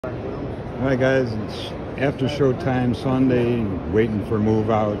Alright guys, it's after show time Sunday, waiting for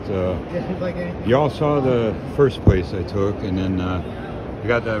move out. Y'all saw the first place I took, and then I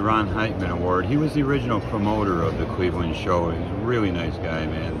got that Ron Heitman award. He was the original promoter of the Cleveland show. He's a really nice guy,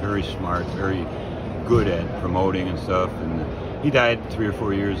 man. Very smart, very good at promoting and stuff. And he died 3 or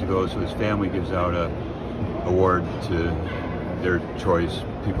 4 years ago, so his family gives out a award to their choice,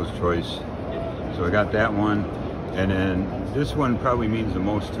 people's choice. So I got that one. And then this one probably means the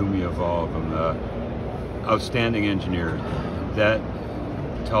most to me of all of them. Outstanding engineer. That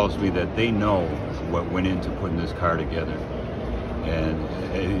tells me that they know what went into putting this car together. And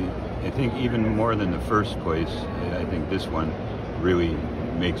I think even more than the first place, I think this one really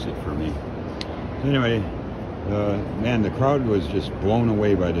makes it for me. Anyway, man, the crowd was just blown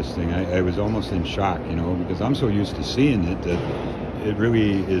away by this thing. I was almost in shock, you know, because I'm so used to seeing it that it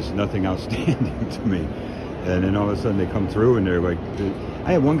really is nothing outstanding to me. And then all of a sudden they come through and they're like,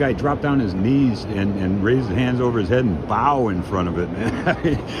 I had one guy drop down his knees and raise his hands over his head and bow in front of it,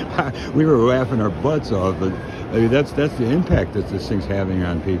 man. We were laughing our butts off, but I mean, that's the impact that this thing's having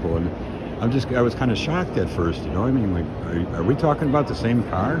on people. And I was kind of shocked at first, you know. I mean, like, are we talking about the same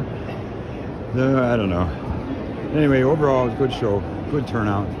car? No, I don't know. Anyway, overall, it was a good show, good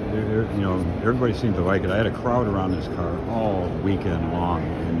turnout. You know, everybody seemed to like it. I had a crowd around this car all weekend long,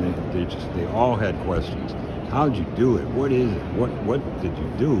 and they all had questions. How'd you do it? What is it? What did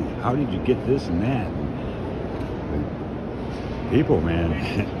you do? How did you get this and that? And people, man,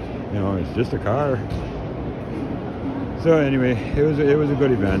 you know, it's just a car. So anyway, it was a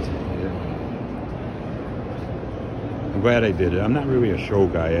good event. I'm glad I did it. I'm not really a show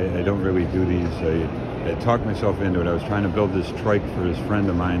guy. I don't really do these. I talked myself into it. I was trying to build this trike for this friend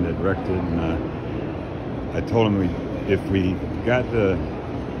of mine that wrecked it, and I told him if we got the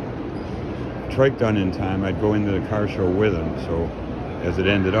trike done in time, I'd go into the car show with him. So as it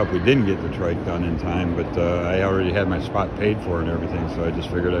ended up, we didn't get the trike done in time, but I already had my spot paid for and everything, so I just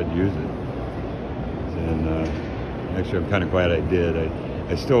figured I'd use it. And actually, I'm kind of glad I did.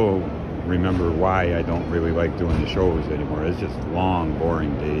 I still remember why I don't really like doing the shows anymore. It's just long,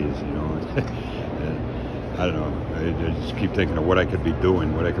 boring days, you know. I don't know. I just keep thinking of what I could be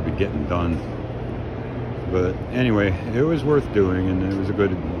doing, what I could be getting done. But anyway, it was worth doing, and it was a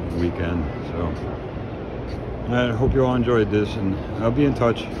good weekend. So I hope you all enjoyed this, and I'll be in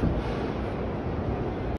touch.